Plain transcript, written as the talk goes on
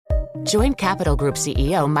Join Capital Group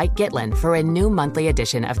CEO Mike Gitlin for a new monthly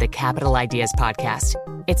edition of the Capital Ideas Podcast.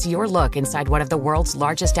 It's your look inside one of the world's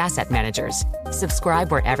largest asset managers.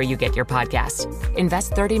 Subscribe wherever you get your podcasts.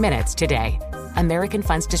 Invest 30 minutes today. American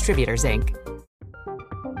Funds Distributors, Inc.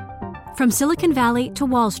 From Silicon Valley to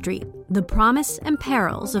Wall Street, the promise and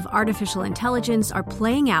perils of artificial intelligence are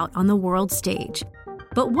playing out on the world stage.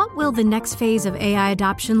 But what will the next phase of AI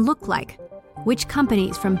adoption look like? Which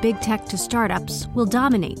companies from big tech to startups will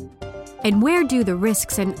dominate? And where do the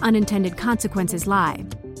risks and unintended consequences lie?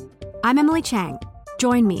 I'm Emily Chang.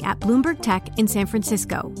 Join me at Bloomberg Tech in San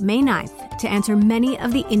Francisco, May 9th, to answer many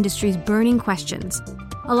of the industry's burning questions,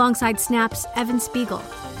 alongside Snap's Evan Spiegel,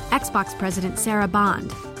 Xbox President Sarah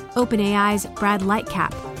Bond, OpenAI's Brad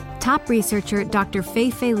Lightcap, top researcher Dr.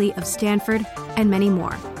 Fei Li of Stanford, and many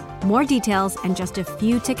more. More details and just a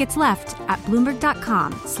few tickets left at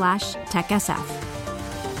Bloomberg.com/TechSF.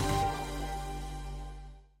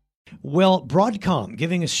 Well, Broadcom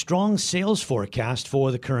giving a strong sales forecast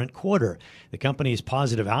for the current quarter. The company's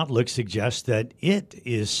positive outlook suggests that it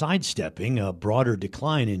is sidestepping a broader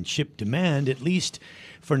decline in chip demand, at least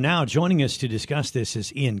for now. Joining us to discuss this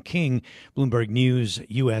is Ian King, Bloomberg News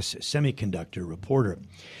U.S. semiconductor reporter.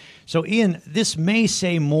 So, Ian, this may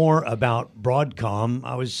say more about Broadcom.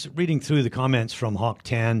 I was reading through the comments from Hock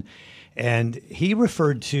Tan, and he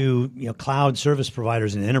referred to cloud service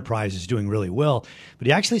providers and enterprises doing really well, but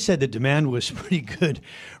he actually said that demand was pretty good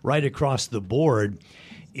right across the board.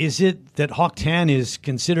 Is it that Hock Tan is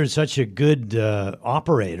considered such a good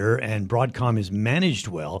operator and Broadcom is managed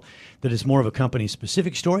well that it's more of a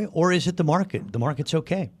company-specific story, or is it the market? The market's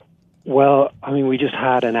okay. Well, I mean, we just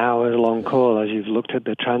had an hour-long call, as you've looked at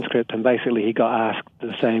the transcript, and basically he got asked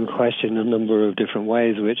the same question a number of different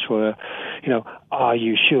ways, which were, are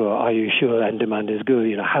you sure? Are you sure end demand is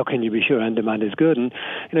good? How can you be sure end demand is good? And,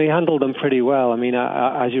 he handled them pretty well. I mean,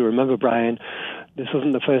 as you remember, Brian, this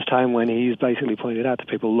wasn't the first time when he's basically pointed out to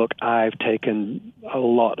people, look, I've taken a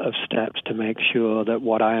lot of steps to make sure that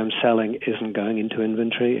what I am selling isn't going into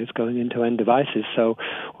inventory, it's going into end devices. So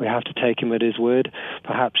we have to take him at his word.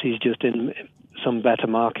 Perhaps he's just in some better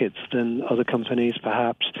markets than other companies,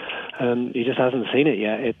 perhaps. He just hasn't seen it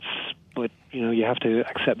yet. But you have to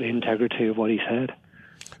accept the integrity of what he said.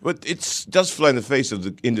 But it does fly in the face of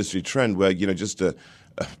the industry trend where,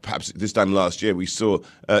 perhaps this time last year we saw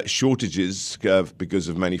shortages because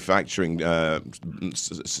of manufacturing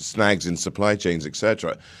snags in supply chains,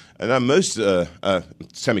 etc. And now most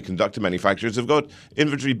semiconductor manufacturers have got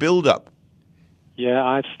inventory build-up.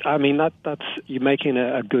 Yeah, I mean, that's you're making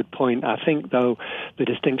a good point. I think, though, the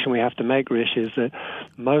distinction we have to make, Rish, is that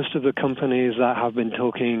most of the companies that have been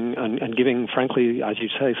talking and giving, frankly, as you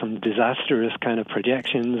say, some disastrous kind of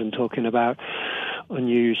projections and talking about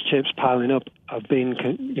unused chips piling up have been,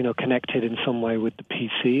 connected in some way with the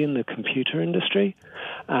PC and the computer industry.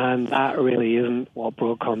 And that really isn't what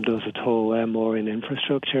Broadcom does at all. They're more in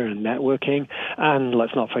infrastructure and networking. And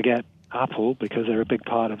let's not forget Apple, because they're a big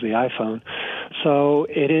part of the iPhone. So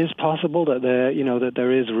it is possible that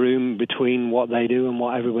there is room between what they do and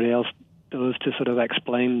what everybody else does to sort of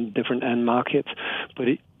explain different end markets. But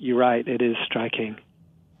you're right, it is striking.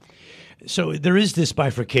 So there is this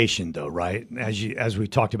bifurcation, though, right? As we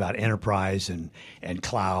talked about enterprise and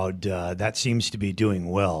cloud, that seems to be doing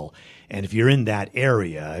well. And if you're in that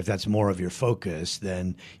area, if that's more of your focus,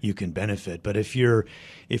 then you can benefit. But if you're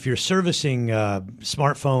servicing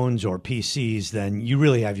smartphones or PCs, then you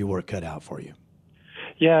really have your work cut out for you.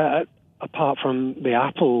 Yeah. Apart from the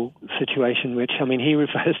Apple situation, which, I mean, he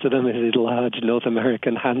refers to them as a large North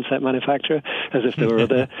American handset manufacturer, as if there were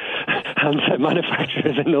other handset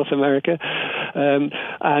manufacturers in North America. And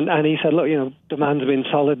he said, look, demand's been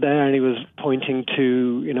solid there, and he was pointing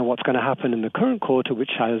to, what's going to happen in the current quarter,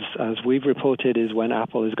 which, as we've reported, is when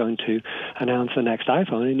Apple is going to announce the next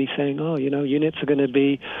iPhone. And he's saying, units are going to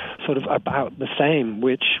be sort of about the same,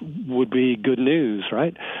 which would be good news,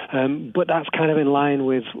 right? But that's kind of in line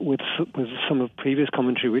with some of previous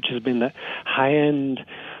commentary, which has been that high-end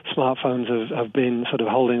smartphones have been sort of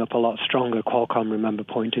holding up a lot stronger. Qualcomm, remember,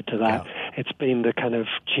 pointed to that. Yeah. It's been the kind of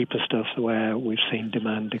cheaper stuff where we've seen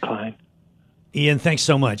demand decline. Ian, thanks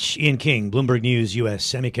so much. Ian King, Bloomberg News U.S.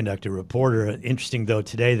 semiconductor reporter. Interesting, though,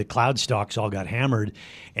 today the cloud stocks all got hammered,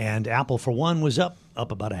 and Apple, for one, was up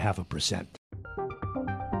about 0.5%.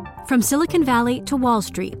 From Silicon Valley to Wall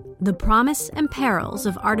Street, the promise and perils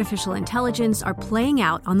of artificial intelligence are playing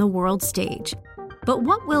out on the world stage. But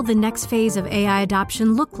what will the next phase of AI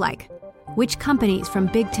adoption look like? Which companies from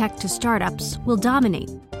big tech to startups will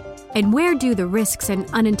dominate? And where do the risks and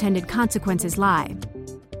unintended consequences lie?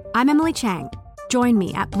 I'm Emily Chang. Join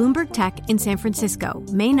me at Bloomberg Tech in San Francisco,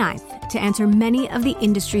 May 9th, to answer many of the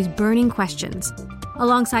industry's burning questions,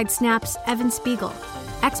 alongside Snap's Evan Spiegel,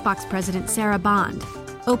 Xbox President Sarah Bond,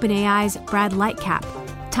 OpenAI's Brad Lightcap,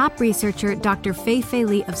 top researcher Dr. Fei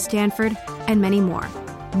Li of Stanford, and many more.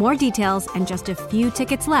 More details and just a few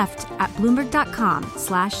tickets left at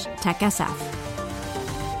Bloomberg.com/TechSF.